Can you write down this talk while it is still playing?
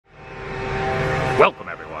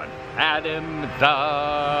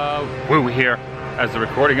TheDailyWoo here as the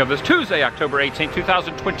recording of this Tuesday, October 18th,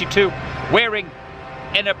 2022, wearing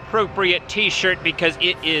an appropriate t-shirt because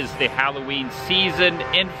it is the Halloween season.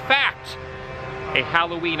 In fact, a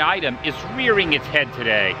Halloween item is rearing its head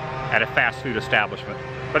today at a fast food establishment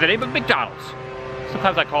by the name of McDonald's.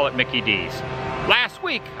 Sometimes I call it Mickey D's. Last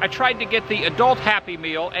week, I tried to get the adult Happy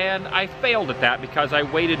Meal and I failed at that because I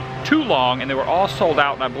waited too long and they were all sold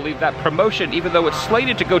out, and I believe that promotion, even though it's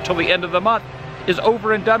slated to go till the end of the month, is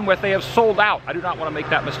over and done with. They have sold out. I do not want to make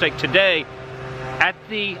that mistake today. At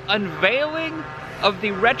the unveiling of the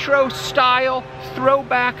retro style,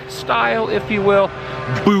 throwback style, if you will,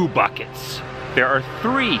 Boo Buckets. There are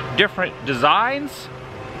 3 different designs,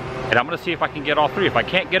 and I'm gonna see if I can get all 3. If I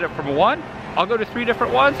can't get it from one, I'll go to 3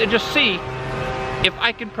 different ones and just see if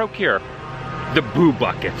I can procure the Boo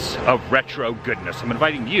Buckets of retro goodness. I'm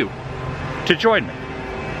inviting you to join me.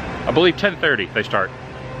 I believe 10:30 they start.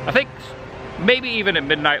 I think maybe even at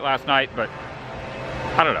midnight last night, but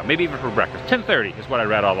I don't know, maybe even for breakfast. 10:30 is what I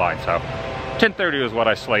read online, so 10:30 is what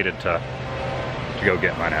I slated to go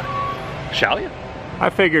get mine at. Shall you?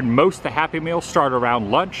 I figured most of the Happy Meals start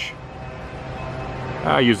around lunch.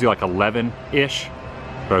 Usually like 11-ish.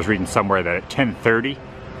 But I was reading somewhere that at 10:30,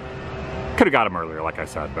 could have got them earlier, like I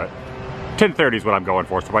said, but 10:30 is what I'm going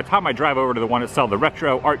for. So by the time I drive over to the one that sells the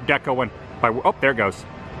retro Art Deco one, oh, there it goes.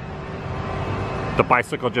 The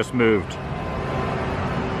bicycle just moved.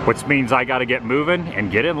 Which means I gotta get moving and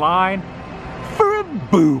get in line for a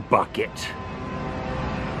Boo Bucket.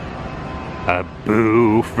 A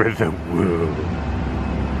boo for the woo.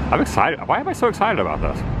 I'm excited. Why am I so excited about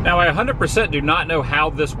this? Now, I 100% do not know how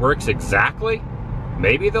this works exactly.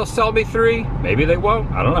 Maybe they'll sell me 3, maybe they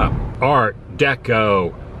won't, I don't know. Art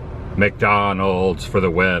Deco, McDonald's for the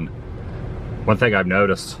win. One thing I've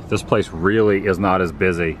noticed, this place really is not as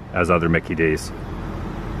busy as other Mickey D's.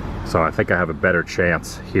 So I think I have a better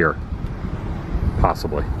chance here,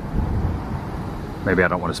 possibly. Maybe I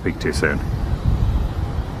don't want to speak too soon.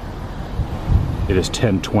 It is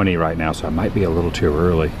 10:20 right now, so I might be a little too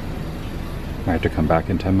early. I have to come back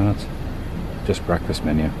in 10 minutes. Just breakfast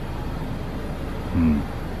menu.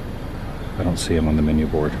 I don't see them on the menu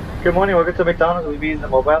board. Good morning, welcome to McDonald's. Will you be using the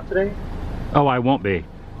mobile app today? Oh, I won't be.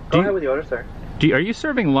 Go ahead with the order, sir. Are you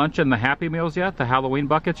serving lunch in the Happy Meals yet? The Halloween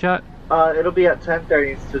buckets yet? It'll be at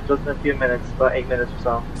 10:30, so just in a few minutes, about 8 minutes or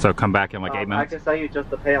so. So come back in like 8 minutes? I can sell you just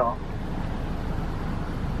the pail.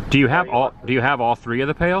 Do you have all 3 of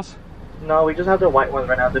the pails? No, we just have the white ones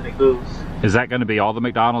right now, the McBoos. Is that going to be all the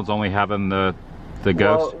McDonald's only having the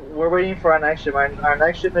ghost? Well, we're waiting for our next shipment. Our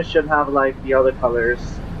next shipment should have like the other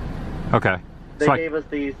colors. Okay. They gave us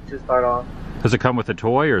these to start off. Does it come with a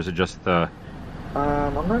toy or is it just the...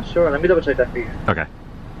 I'm not sure. Let me double check that for you. Okay.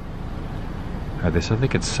 They said they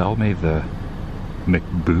could sell me the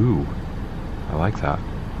McBoo. I like that.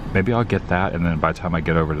 Maybe I'll get that, and then by the time I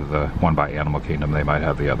get over to the one by Animal Kingdom, they might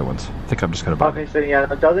have the other ones. I think I'm just gonna buy Okay, so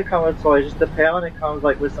yeah, it doesn't come with toys, just the pail, and it comes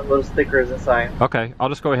like with some little stickers inside. Okay, I'll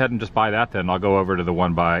just go ahead and just buy that then. I'll go over to the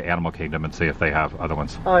one by Animal Kingdom and see if they have other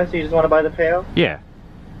ones. Oh, I see. You just want to buy the pail? Yeah.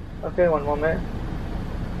 Okay, one moment.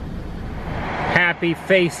 Happy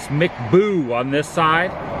Face McBoo on this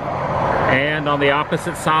side, and on the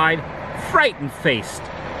opposite side, Frightened Faced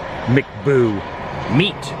McBoo.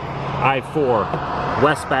 Meet I-4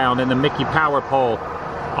 westbound in the Mickey Power Pole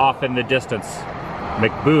off in the distance.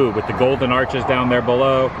 McBoo with the golden arches down there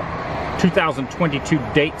below. 2022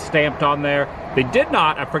 date stamped on there. They did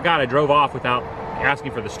not, I forgot, I drove off without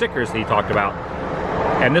asking for the stickers that he talked about.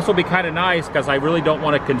 And this will be kind of nice because I really don't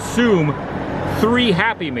want to consume 3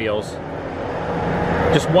 Happy Meals.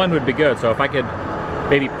 Just one would be good. So if I could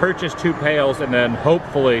maybe purchase 2 pails and then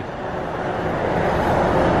hopefully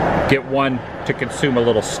get one to consume a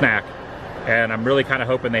little snack. And I'm really kind of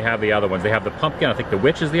hoping they have the other ones. They have the pumpkin, I think the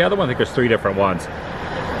witch is the other one. I think there's 3 different ones.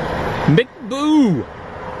 McBoo!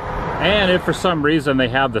 And if for some reason they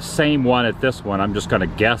have the same one at this one, I'm just gonna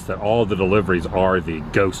guess that all the deliveries are the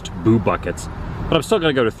ghost Boo Buckets. But I'm still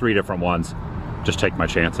gonna go to 3 different ones. Just take my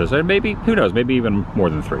chances. And maybe, who knows, maybe even more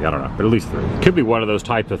than 3, I don't know, but at least 3. Could be one of those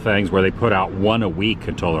types of things where they put out 1 a week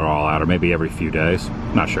until they're all out, or maybe every few days,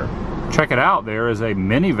 not sure. Check it out, there is a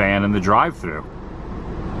minivan in the drive-thru.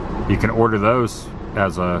 You can order those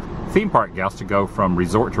as a theme park guest to go from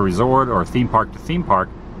resort to resort or theme park to theme park,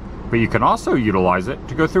 but you can also utilize it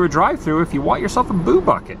to go through a drive-thru if you want yourself a Boo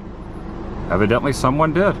Bucket. Evidently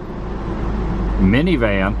someone did.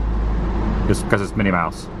 Minivan, just because it's Minnie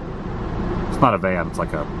Mouse. It's not a van, it's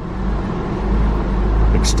like a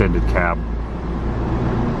extended cab.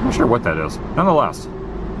 I'm not sure what that is. Nonetheless,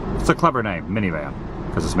 it's a clever name, minivan,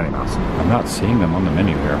 because it's Minnie Mouse. I'm not seeing them on the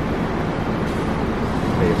menu here.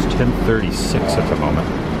 Okay, it's 10:36 at the moment.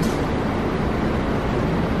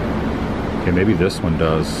 Okay, maybe this one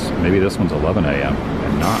does. Maybe this one's 11 a.m.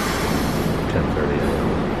 and not 10:30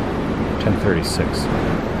 a.m. 10:36.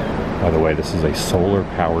 By the way, this is a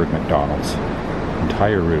solar-powered McDonald's.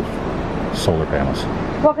 Entire roof, solar panels.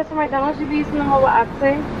 What kind of McDonald's you be using the whole app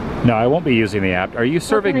say? No, I won't be using the app. Are you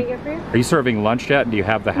serving? What can I get for you? Are you serving lunch yet? And do you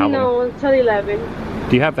have the Halloween? No, until 11.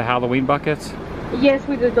 Do you have the Halloween buckets? Yes,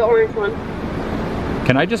 we do, the orange one.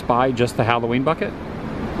 Can I just buy just the Halloween bucket?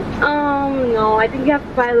 No, I think you have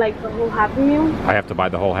to buy like the whole Happy Meal. I have to buy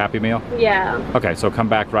the whole Happy Meal? Yeah. Okay, so come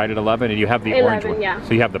back right at 11 and you have the orange one. Yeah.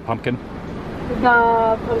 So you have the pumpkin?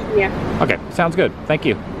 The pumpkin, yeah. Okay, sounds good. Thank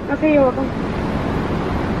you. Okay, you're welcome.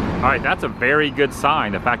 All right, that's a very good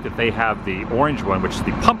sign. The fact that they have the orange one, which is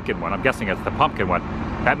the pumpkin one. I'm guessing it's the pumpkin one.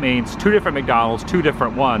 That means 2 different McDonald's, 2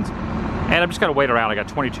 different ones. And I'm just gonna wait around. I got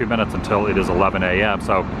 22 minutes until it is 11 a.m.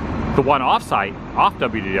 So the one off-site, off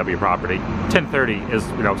WDW property, 10:30 is,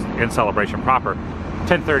 you know, in Celebration proper.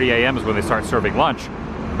 10:30 a.m. is when they start serving lunch.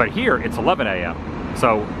 But here, it's 11 a.m.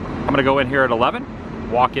 So I'm gonna go in here at 11,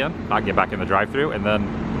 walk in, not get back in the drive-thru, and then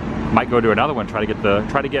might go to another one, try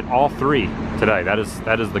to get all 3 today. That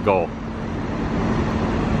is the goal.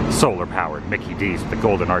 Solar powered Mickey D's with the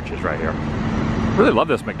golden arches right here. Really love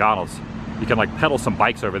this McDonald's. You can like pedal some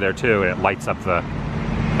bikes over there too, and it lights up the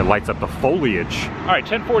foliage. All right,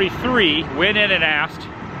 10:43. Went in and asked.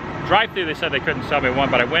 Drive-thru, they said they couldn't sell me one,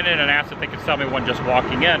 but I went in and asked if they could sell me one just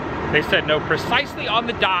walking in. They said no, precisely on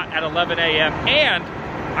the dot at 11 a.m. and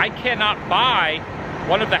I cannot buy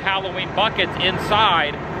one of the Halloween buckets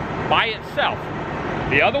inside by itself.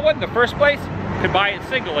 The other one, the first place, could buy it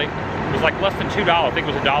singly. It was like less than $2. I think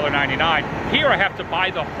it was $1.99. Here I have to buy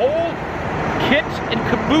the whole kit and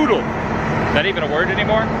caboodle. Is that even a word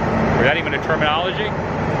anymore? Or is that even a terminology?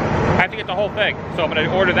 I have to get the whole thing. So I'm going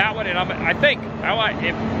to order that one, and I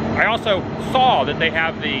also saw that they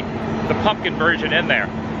have the pumpkin version in there.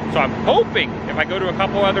 So I'm hoping if I go to a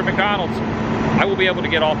couple other McDonald's, I will be able to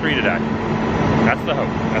get all 3 today. That's the hope,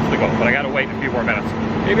 that's the goal, but I gotta wait a few more minutes.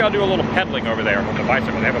 Maybe I'll do a little pedaling over there on the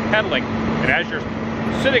bicycle. They have a pedaling, and as you're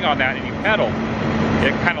sitting on that and you pedal,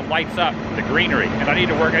 it kind of lights up the greenery. And I need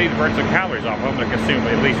to burn some calories off. I'm gonna consume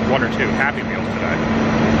at least 1 or 2 Happy Meals today.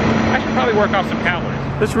 I should probably work off some calories.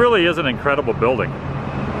 This really is an incredible building.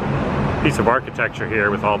 Piece of architecture here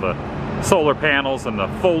with all the solar panels and the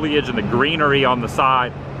foliage and the greenery on the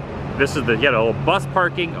side. This is the, you know, bus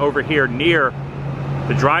parking over here near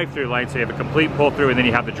the drive-through lane, so you have a complete pull-through, and then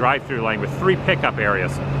you have the drive-through lane with 3 pickup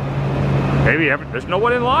areas. Maybe there's no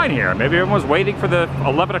one in line here. Maybe everyone's waiting for the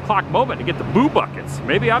 11 o'clock moment to get the boo buckets.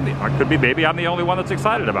 Maybe I'm the only one that's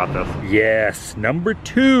excited about this. Yes, number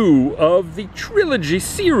 2 of the trilogy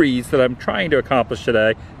series that I'm trying to accomplish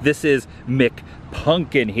today. This is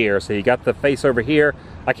McPumpkin here. So you got the face over here.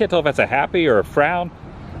 I can't tell if that's a happy or a frown.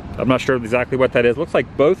 I'm not sure exactly what that is. Looks like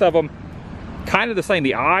both of them kind of the same.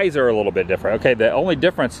 The eyes are a little bit different. Okay, the only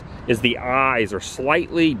difference is the eyes are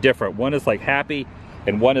slightly different. One is like happy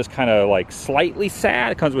and one is kind of like slightly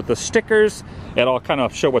sad. It comes with the stickers, and I'll kind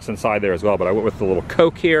of show what's inside there as well. But I went with the little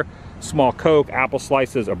Coke here, small Coke, apple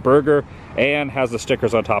slices, a burger, and has the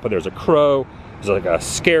stickers on top. And there's a crow, there's like a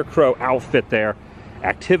scarecrow outfit there,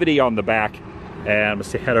 activity on the back, and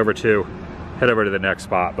let's head over to the next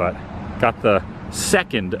spot. But got the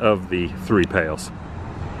second of the 3 pails.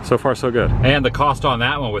 So far, so good. And the cost on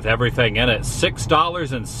that one with everything in it,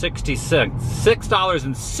 $6.60.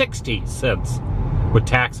 $6.60 with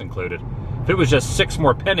tax included. If it was just 6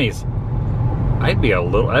 more pennies, I'd be a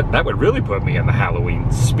little, that would really put me in the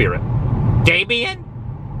Halloween spirit. Damien?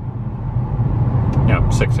 Yeah,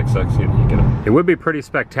 666, you get it. It would be pretty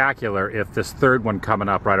spectacular if this 3rd one coming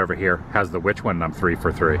up right over here has the which one, and I'm 3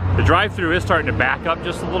 for 3. The drive-thru is starting to back up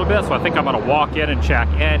just a little bit, so I think I'm gonna walk in and check.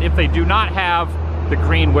 And if they do not have the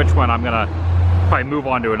green which one, I'm gonna probably move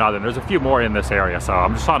on to another. There's a few more in this area, so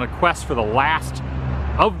I'm just on a quest for the last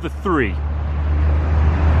of the 3.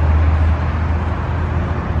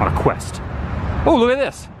 On a quest. Oh, look at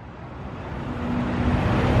this.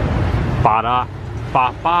 Ba-da,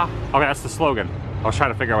 ba-ba. Okay, that's the slogan. I was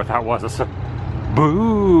trying to figure out what that was. It's a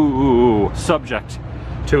boo, subject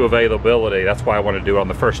to availability. That's why I want to do it on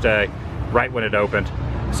the first day, right when it opened.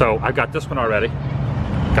 So I've got this one already.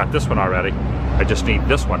 Got this one already. I just need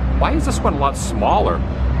this one. Why is this one a lot smaller?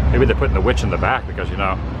 Maybe they're putting the witch in the back because, you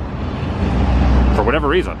know, for whatever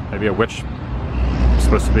reason, maybe a witch is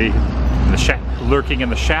supposed to be in the lurking in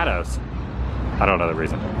the shadows. I don't know the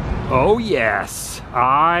reason. Oh yes,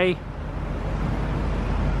 I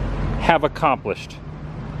have accomplished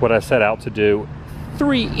what I set out to do.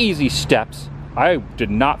 3 easy steps. I did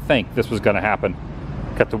not think this was going to happen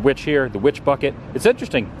Got the witch here, the witch bucket. It's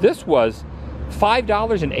interesting, this was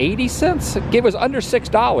 $5.80. It was under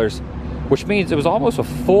 $6, which means it was almost a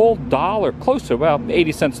full dollar, close to about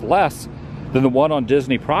 80 cents less than the one on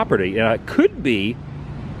Disney property. And it could be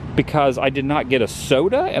because I did not get a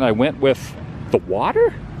soda and I went with the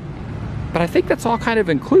water, but I think that's all kind of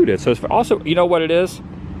included. So it's also, you know what it is?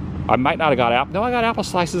 I might not have got apple. No, I got apple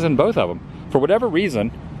slices in both of them for whatever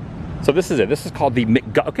reason. So this is it. This is called the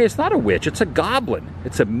okay, it's not a witch, it's a goblin.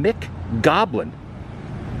 It's a McGoblin.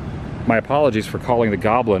 My apologies for calling the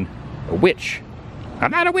goblin a witch. I'm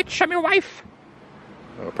not a witch, I'm your wife.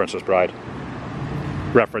 Oh, Princess Bride.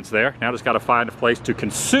 Reference there. Now just got to find a place to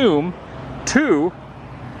consume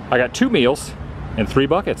I got 2 meals and 3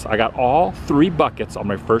 buckets. I got all 3 buckets on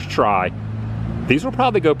my first try. These will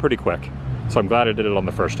probably go pretty quick. So I'm glad I did it on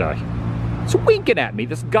the first day. It's winking at me,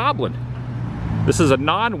 this goblin. This is a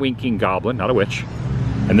non-winking goblin, not a witch.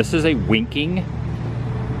 And this is a winking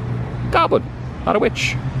goblin, not a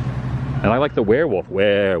witch. And I like the werewolf.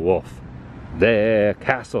 Werewolf. Their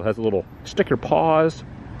castle has a little sticker paws.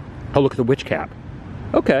 Oh, look at the witch cap.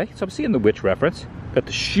 Okay, so I'm seeing the witch reference. Got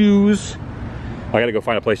the shoes. I gotta go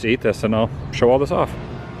find a place to eat this and I'll show all this off.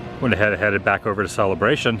 Went ahead and headed back over to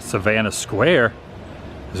Celebration. Savannah Square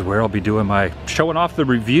is where I'll be doing my showing off the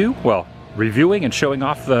review. Well, reviewing and showing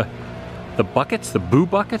off the buckets, the boo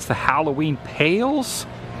buckets, the Halloween pails,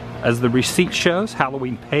 as the receipt shows,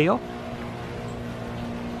 Halloween pail.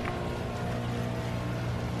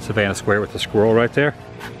 Savannah Square with the squirrel right there.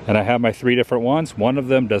 And I have my 3 different ones. One of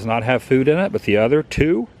them does not have food in it, but the other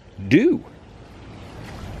 2 do.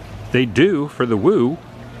 They do for the woo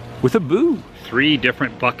with a boo. 3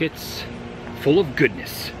 different buckets full of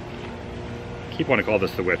goodness. I keep wanting to call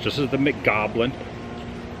this the witch. This is the McGoblin.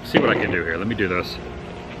 See what I can do here. Let me do this.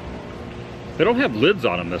 They don't have lids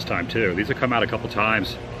on them this time too. These have come out a couple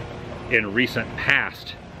times in recent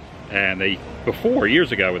past. And they, before,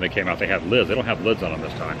 years ago when they came out, they had lids. They don't have lids on them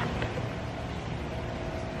this time.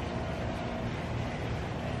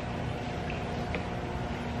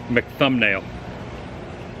 McThumbnail.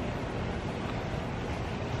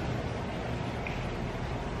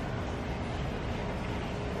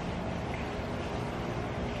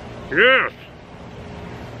 Yes!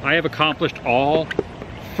 I have accomplished all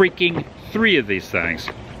freaking 3 of these things.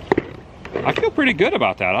 I feel pretty good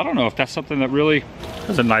about that. I don't know if that's something that really...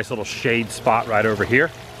 There's a nice little shade spot right over here.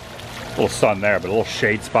 A little sun there, but a little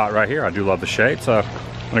shade spot right here. I do love the shade, so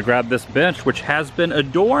I'm gonna grab this bench, which has been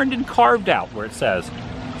adorned and carved out where it says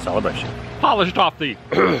Celebration. Polished off the...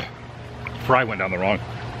 Fry went down the wrong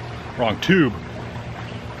tube.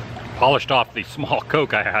 Polished off the small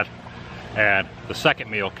Coke I had. And the second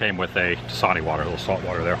meal came with a Dasani water, a little salt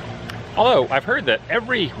water there. Although, I've heard that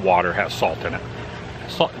every water has salt in it.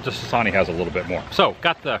 Just Dasani has a little bit more. So,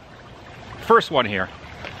 got the first one here,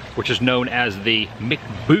 which is known as the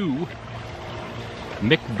McBoo.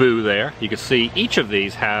 McBoo there. You can see each of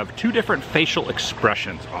these have 2 different facial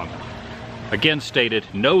expressions on them. Again stated,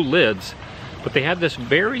 no lids, but they have this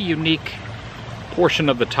very unique portion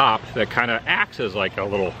of the top that kind of acts as like a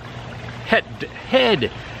little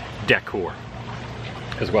head decor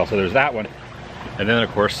as well. So there's that one. And then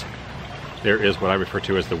of course, there is what I refer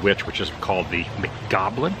to as the witch, which is called the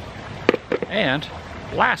McGoblin. And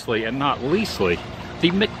lastly, and not leastly, the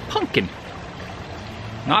McPumpkin.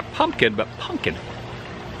 Not pumpkin, but pumpkin.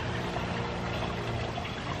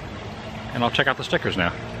 And I'll check out the stickers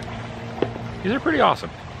now. These are pretty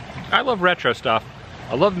awesome. I love retro stuff.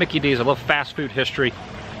 I love Mickey D's. I love fast food history.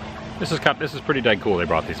 This is pretty dang cool they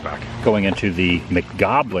brought these back. Going into the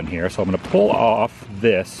McGoblin here, so I'm gonna pull off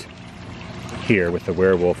this here with the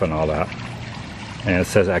werewolf and all that. And it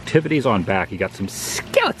says activities on back. You got some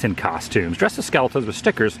skeleton costumes. Dress as skeletons with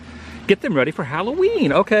stickers. Get them ready for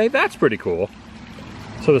Halloween. Okay, that's pretty cool.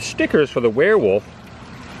 So the stickers for the werewolf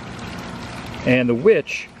and the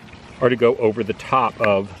witch are to go over the top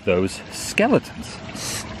of those skeletons.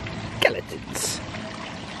 Skeletons.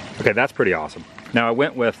 Okay, that's pretty awesome. Now I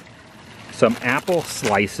went with some apple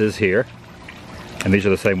slices here. And these are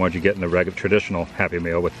the same ones you get in the regular traditional Happy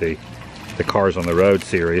Meal with the Cars on the Road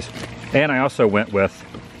series. And I also went with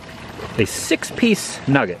a 6-piece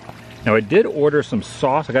nugget. Now I did order some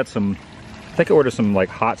sauce. I think I ordered some like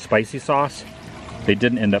hot spicy sauce. They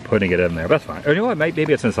didn't end up putting it in there, but that's fine. Or you know what, maybe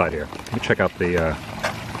it's inside here. Let me check out the,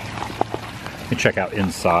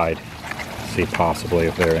 inside. See possibly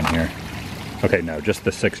if they're in here. Okay, no, just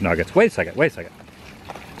the 6 nuggets. Wait a second.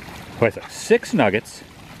 6 nuggets.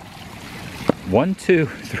 1, 2,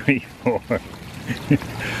 3, 4.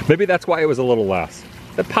 Maybe that's why it was a little less.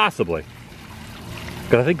 Possibly.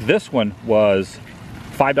 Because I think this one was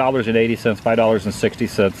 $5.80,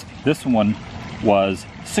 $5.60. This one was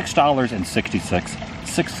 $6.66,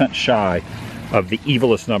 6 cents shy of the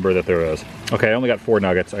evilest number that there is. Okay, I only got 4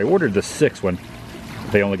 nuggets. I ordered the 6th one.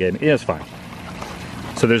 They only gave me, it's fine.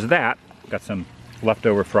 So there's that. Got some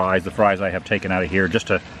leftover fries. The fries I have taken out of here just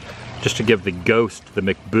to give the ghost, the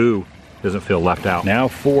McBoo, doesn't feel left out. Now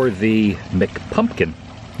for the McPumpkin.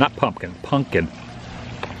 Not pumpkin, pumpkin.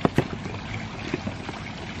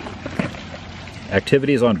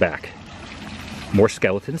 Activities on back. More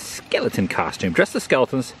skeletons. Skeleton costume. Dress the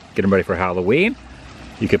skeletons. Get them ready for Halloween.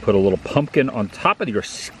 You could put a little pumpkin on top of your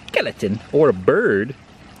skeleton, or a bird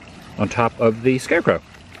on top of the scarecrow.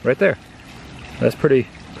 Right there. That's pretty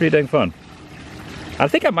dang fun. I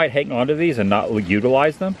think I might hang on to these and not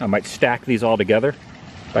utilize them. I might stack these all together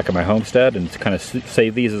back at my homestead and kind of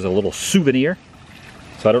save these as a little souvenir.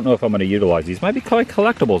 So I don't know if I'm going to utilize these. Might be called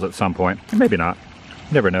collectibles at some point. Maybe not.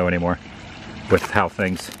 Never know anymore with how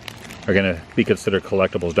things are going to be considered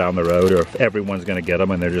collectibles down the road, or if everyone's going to get them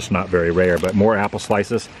and they're just not very rare. But more apple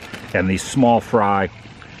slices and these small fry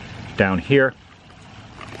down here.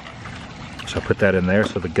 So I put that in there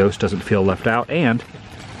so the ghost doesn't feel left out. And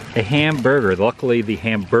a hamburger. Luckily the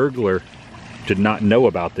Hamburglar did not know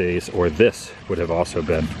about these, or this would have also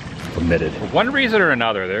been omitted. For one reason or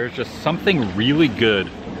another, there's just something really good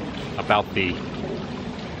about the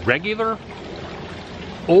regular,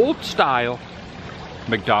 old-style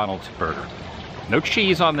McDonald's burger. No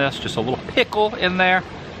cheese on this, just a little pickle in there,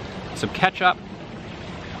 some ketchup.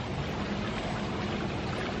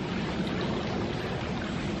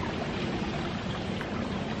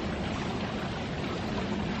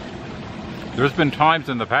 There's been times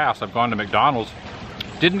in the past I've gone to McDonald's,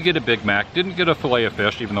 didn't get a Big Mac, didn't get a filet of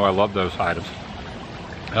fish, even though I love those items.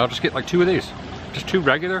 And I'll just get like 2 of these. Just 2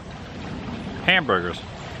 regular hamburgers.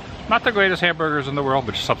 Not the greatest hamburgers in the world,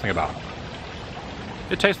 but just something about it.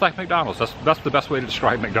 It tastes like McDonald's. That's the best way to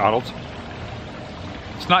describe McDonald's.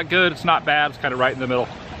 It's not good, it's not bad, it's kind of right in the middle.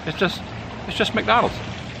 It's just McDonald's.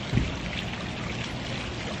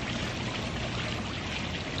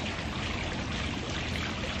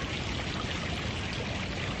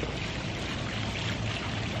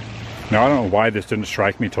 Now, I don't know why this didn't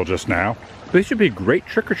strike me till just now. These should be great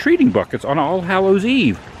trick-or-treating buckets on All Hallows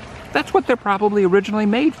Eve. That's what they're probably originally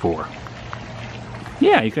made for.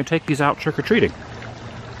 Yeah, you can take these out trick-or-treating.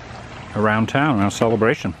 Around town, around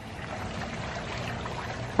Celebration.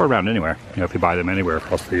 Or around anywhere, you know, if you buy them anywhere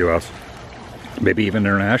across the U.S. Maybe even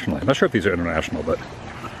internationally. I'm not sure if these are international, but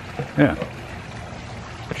yeah.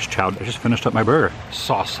 I just finished up my burger.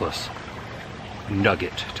 Sauceless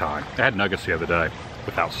nugget time. I had nuggets the other day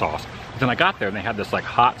without sauce. But then I got there and they had this like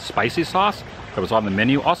hot spicy sauce that was on the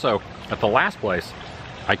menu. Also, at the last place,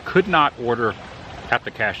 I could not order at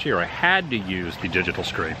the cashier. I had to use the digital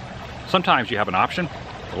screen. Sometimes you have an option.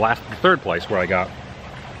 The third place where I got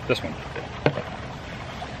this one,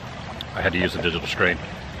 I had to use the digital screen,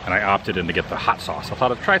 and I opted in to get the hot sauce. I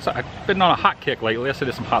thought I'd try some. I've been on a hot kick lately. I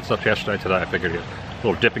did some hot stuff yesterday. Today I figured a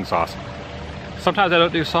little dipping sauce. Sometimes I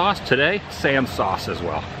don't do sauce. Today, sans sauce as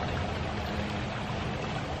well.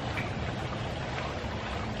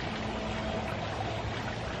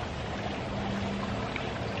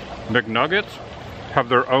 McNuggets have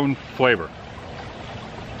their own flavor.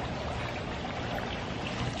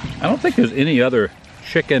 I don't think there's any other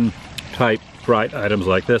chicken type fried items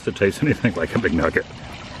like this that taste anything like a McNugget.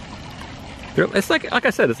 It's like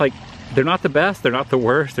I said, it's like they're not the best, they're not the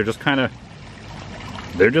worst, they're just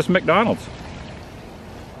they're just McDonald's.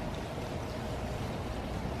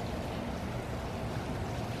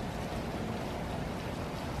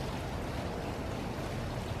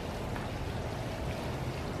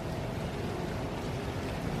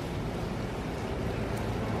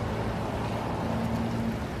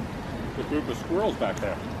 Group of squirrels back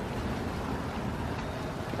there.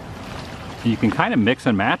 You can kind of mix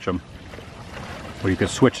and match them, or you can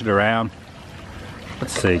switch it around.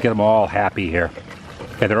 Let's see, get them all happy here.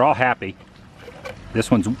 Okay, they're all happy. This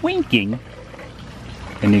one's winking,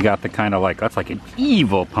 and you got the kind of like, that's like an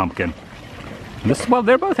evil pumpkin. Well,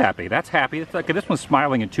 they're both happy. That's happy. It's like this one's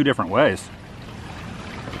smiling in 2 different ways.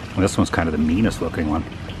 And this one's kind of the meanest looking one.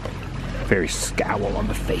 Very scowl on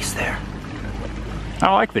the face there.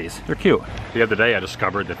 I like these, they're cute. The other day I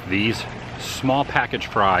discovered that these small package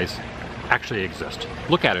fries actually exist.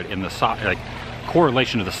 Look at it in the like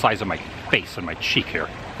correlation to the size of my face and my cheek here.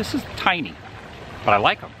 This is tiny, but I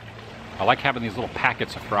like them. I like having these little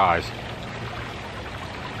packets of fries.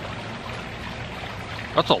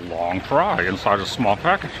 That's a long fry inside a small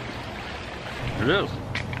package. It is.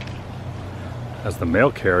 As the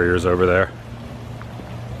mail carrier's over there.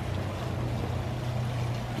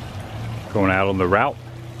 Going out on the route.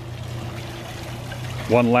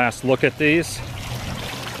 One last look at these.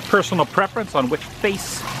 Personal preference on which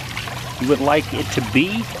face you would like it to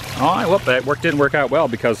be. Oh, well, that didn't work out well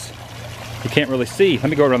because you can't really see. Let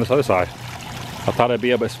me go around this other side. I thought I'd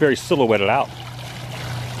be able to, it's very silhouetted out.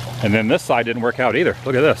 And then this side didn't work out either.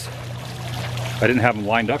 Look at this. I didn't have them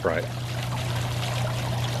lined up right.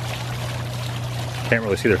 Can't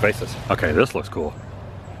really see their faces. Okay, this looks cool.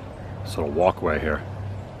 This little walkway here.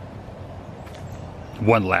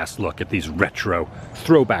 One last look at these retro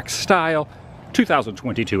throwback style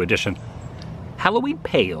 2022 edition Halloween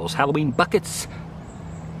pails, Halloween buckets.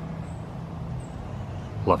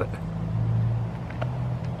 Love it.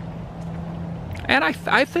 And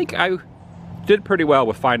I think I did pretty well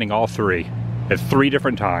with finding all three at 3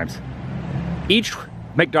 different times. Each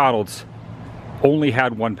McDonald's only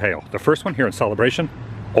had one pail. The first one here in Celebration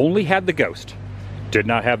only had the ghost, did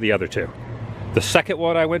not have the other 2. The second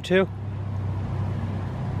one I went to,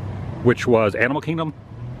 which was Animal Kingdom,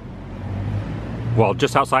 well,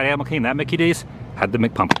 just outside Animal Kingdom, that Mickey D's had the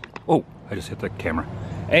McPumpkin. Oh, I just hit the camera.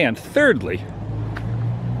 And thirdly,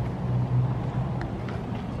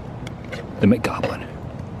 the McGoblin.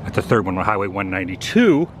 At the third one on Highway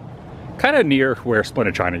 192, kind of near where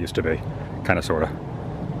Splendid China used to be, kind of, sort of.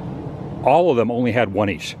 All of them only had one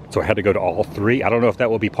each, so I had to go to all 3. I don't know if that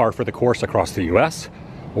will be par for the course across the US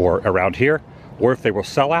or around here, or if they will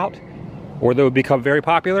sell out, or they will become very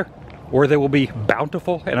popular, or they will be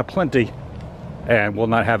bountiful and aplenty and will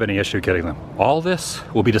not have any issue getting them. All this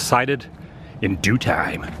will be decided in due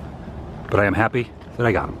time, but I am happy that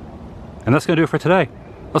I got them. And that's gonna do it for today.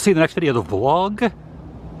 I'll see you in the next video. The vlog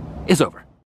is over.